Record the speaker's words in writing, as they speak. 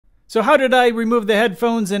So how did I remove the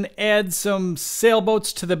headphones and add some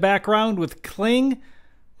sailboats to the background with Kling?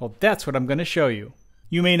 Well, that's what I'm going to show you.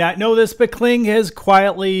 You may not know this, but Kling has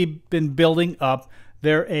quietly been building up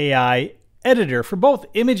their AI editor for both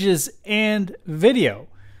images and video.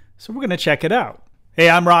 So we're going to check it out. Hey,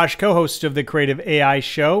 I'm Rosh, co-host of the Creative AI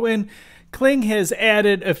Show, and Kling has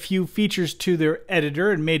added a few features to their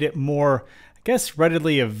editor and made it more, I guess,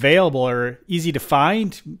 readily available or easy to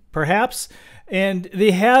find, perhaps. And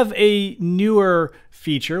they have a newer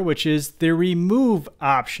feature, which is the remove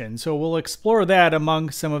option. So we'll explore that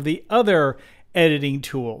among some of the other editing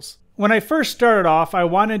tools. When I first started off, I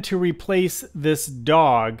wanted to replace this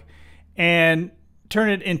dog and turn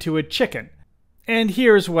it into a chicken. And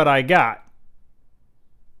here's what I got.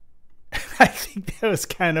 I think that was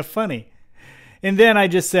kind of funny. And then I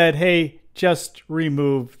just said, hey, just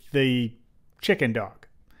remove the chicken dog.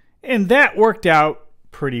 And that worked out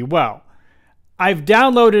pretty well. I've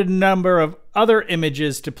downloaded a number of other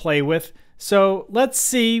images to play with, so let's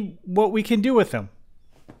see what we can do with them.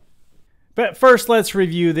 But first, let's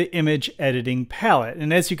review the image editing palette.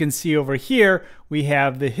 And as you can see over here, we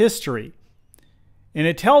have the history. And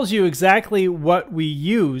it tells you exactly what we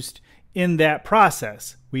used in that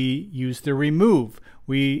process. We used the remove.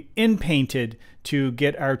 We inpainted to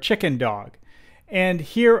get our chicken dog. And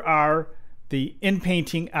here are the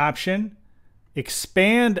inpainting option,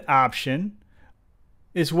 expand option,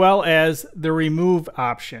 as well as the remove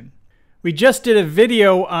option. We just did a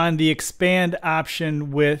video on the expand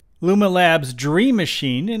option with LumaLab's Dream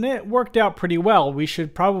Machine, and it worked out pretty well. We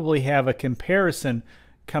should probably have a comparison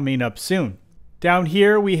coming up soon. Down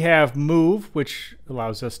here we have move, which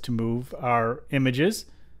allows us to move our images.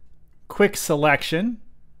 Quick selection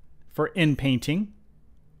for inpainting.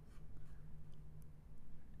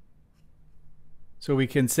 So we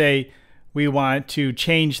can say we want to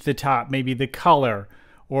change the top, maybe the color,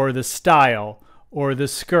 or the style, or the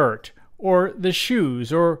skirt, or the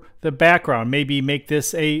shoes, or the background. Maybe make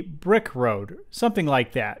this a brick road, something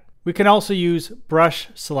like that. We can also use brush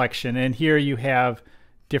selection, and here you have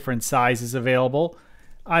different sizes available.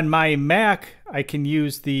 On my Mac, I can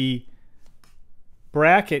use the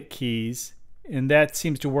bracket keys, and that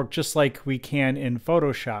seems to work just like we can in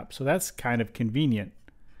Photoshop, so that's kind of convenient.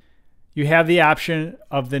 You have the option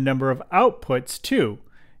of the number of outputs too.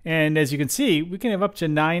 And as you can see, we can have up to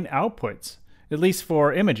 9 outputs, at least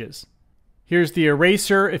for images. Here's the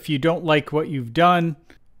eraser if you don't like what you've done.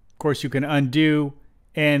 Of course, you can undo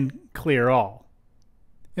and clear all.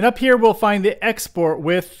 And up here, we'll find the export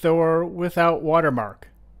with or without watermark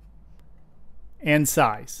and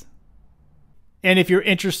size. And if you're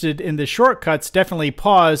interested in the shortcuts, definitely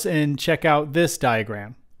pause and check out this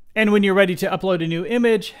diagram. And when you're ready to upload a new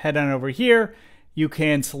image, head on over here. You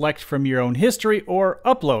can select from your own history or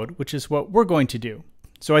upload, which is what we're going to do.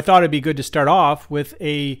 So I thought it'd be good to start off with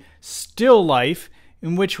a still life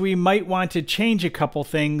in which we might want to change a couple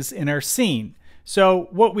things in our scene. So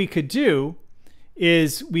what we could do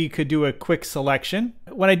is we could do a quick selection.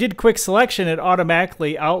 When I did quick selection, it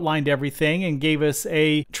automatically outlined everything and gave us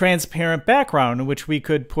a transparent background in which we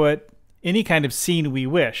could put any kind of scene we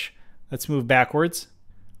wish. Let's move backwards.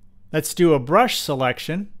 Let's do a brush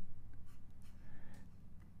selection.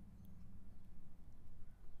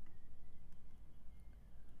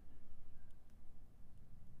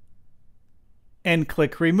 And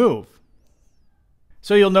click remove.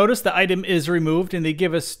 So you'll notice the item is removed and they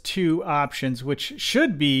give us 2 options, which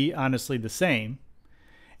should be honestly the same.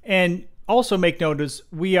 And also make notice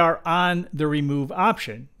we are on the remove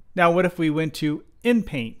option. Now what if we went to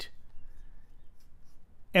inpaint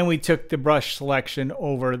and we took the brush selection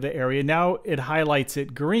over the area? Now it highlights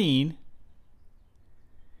it green.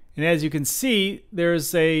 And as you can see,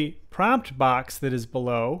 there's a prompt box that is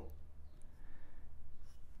below.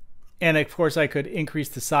 And of course, I could increase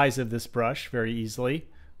the size of this brush very easily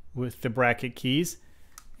with the bracket keys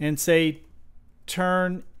and say,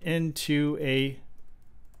 turn into a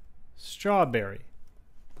strawberry.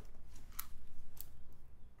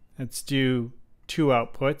 Let's do 2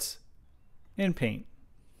 outputs and paint.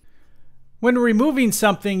 When removing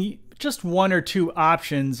something, just 1 or 2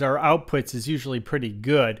 options or outputs is usually pretty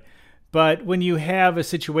good. But when you have a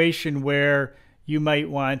situation where you might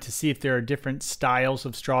want to see if there are different styles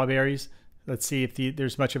of strawberries. Let's see if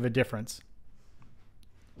there's much of a difference.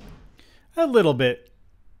 A little bit.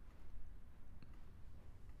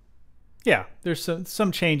 Yeah, there's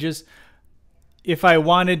some changes. If I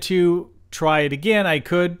wanted to try it again, I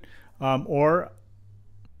could. So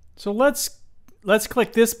let's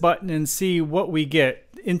click this button and see what we get.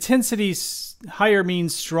 Intensity higher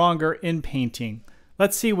means stronger in painting.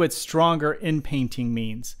 Let's see what stronger in painting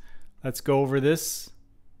means. Let's go over this.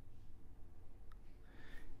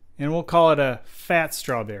 and we'll call it a fat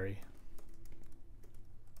strawberry.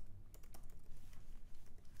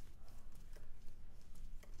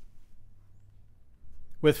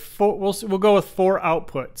 With four, we'll go with 4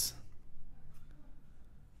 outputs.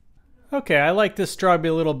 Okay, I like this strawberry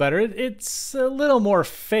a little better. It's a little more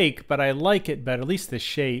fake, but I like it better, at least the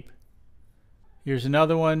shape. Here's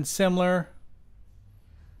another one, similar,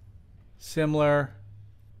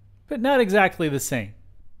 but not exactly the same.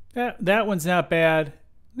 That one's not bad.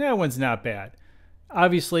 That one's not bad.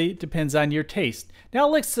 Obviously, it depends on your taste. Now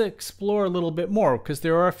let's explore a little bit more, because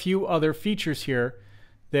there are a few other features here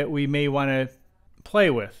that we may want to play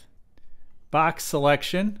with. Box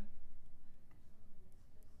selection.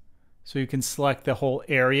 So you can select the whole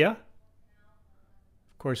area.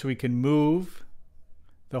 Of course, we can move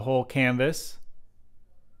the whole canvas.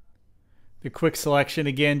 The quick selection,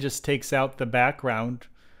 again, just takes out the background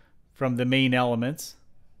from the main elements.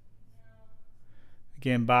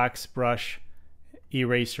 Again, box, brush,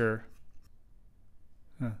 eraser.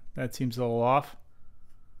 That seems a little off.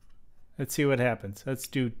 Let's see what happens. Let's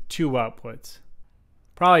do 2 outputs.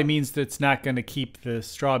 Probably means that it's not going to keep the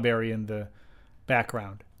strawberry in the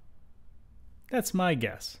background. That's my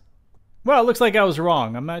guess. Well, it looks like I was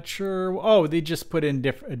wrong. I'm not sure. Oh, they just put in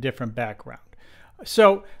a different background.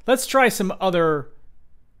 So let's try some other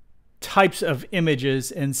types of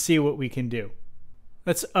images and see what we can do.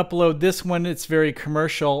 Let's upload this one. It's very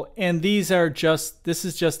commercial. And this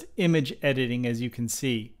is just image editing, as you can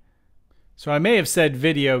see. So I may have said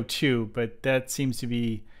video too, but that seems to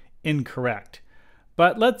be incorrect.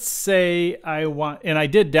 But let's say and I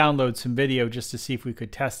did download some video just to see if we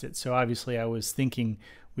could test it. So obviously I was thinking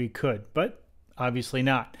we could, but obviously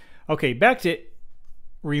not. Okay, back to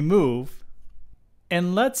remove.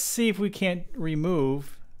 And let's see if we can't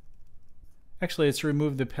remove. Actually, let's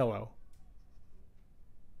remove the pillow.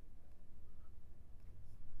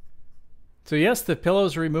 So yes, the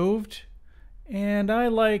pillow's removed. And I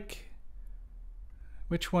like,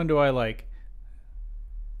 which one do I like?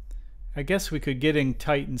 I guess we could get in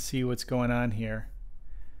tight and see what's going on here.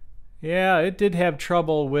 Yeah, it did have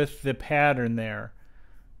trouble with the pattern there.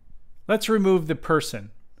 Let's remove the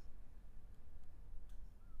person.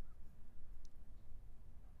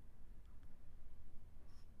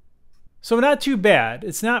 So not too bad.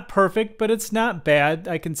 It's not perfect, but it's not bad.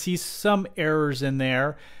 I can see some errors in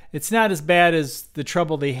there. It's not as bad as the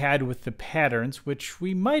trouble they had with the patterns, which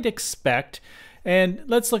we might expect. And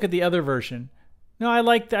let's look at the other version. No, I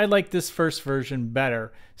like this first version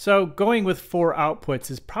better. So going with 4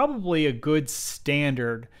 outputs is probably a good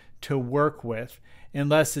standard to work with,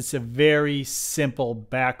 unless it's a very simple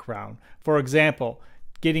background. For example,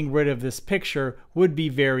 getting rid of this picture would be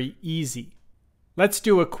very easy. Let's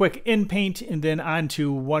do a quick in-paint and then on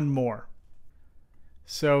to one more.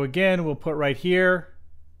 So again, we'll put right here.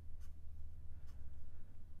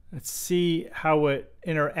 Let's see how it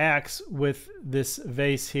interacts with this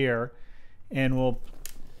vase here. And we'll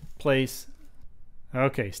place,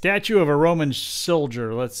 okay, statue of a Roman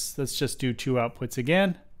soldier. Let's just do 2 outputs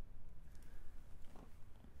again.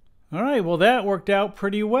 All right, well that worked out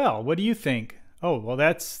pretty well. What do you think? Oh, well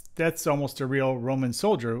that's almost a real Roman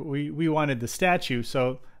soldier. We wanted the statue,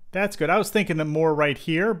 so that's good. I was thinking of more right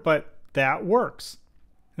here, but that works.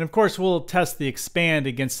 And of course, we'll test the expand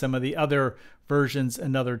against some of the other versions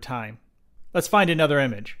another time. Let's find another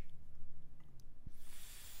image.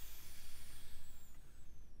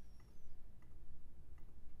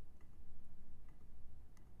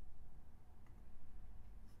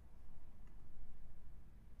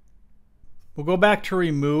 We'll go back to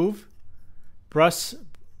remove, brush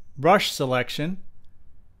selection.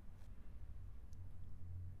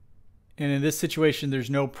 And in this situation, there's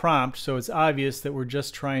no prompt, so it's obvious that we're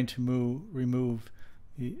just trying to remove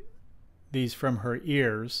these from her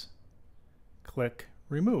ears. Click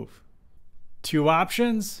remove. 2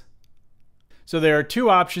 options. So there are 2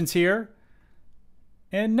 options here,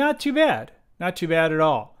 and not too bad. Not too bad at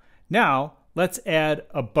all. Now, let's add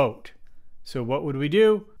a boat. So what would we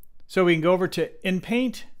do? So we can go over to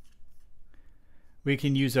in-paint. We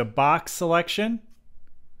can use a box selection.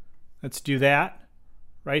 Let's do that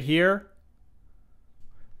right here.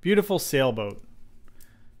 Beautiful sailboat.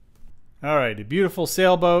 All right, a beautiful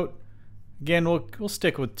sailboat. Again, we'll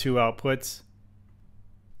stick with 2 outputs.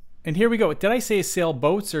 And here we go. Did I say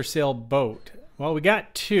sailboats or sailboat? Well, we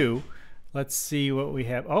got 2. Let's see what we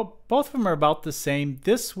have. Oh, both of them are about the same.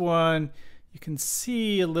 This one, you can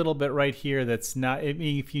see a little bit right here that's not, I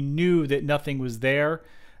mean, if you knew that nothing was there,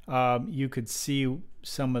 you could see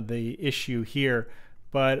some of the issue here,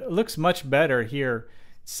 but it looks much better here.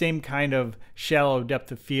 Same kind of shallow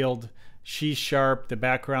depth of field she's sharp, the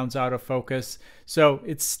background's out of focus. So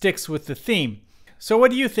it sticks with the theme. So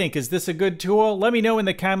what do you think? Is this a good tool? Let me know in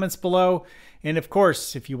the comments below. And of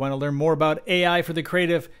course, if you want to learn more about AI for the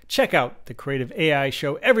creative, check out the Creative AI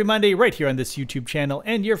Show every Monday right here on this YouTube channel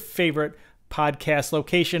and your favorite podcast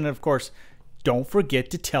location. And of course, don't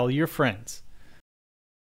forget to tell your friends.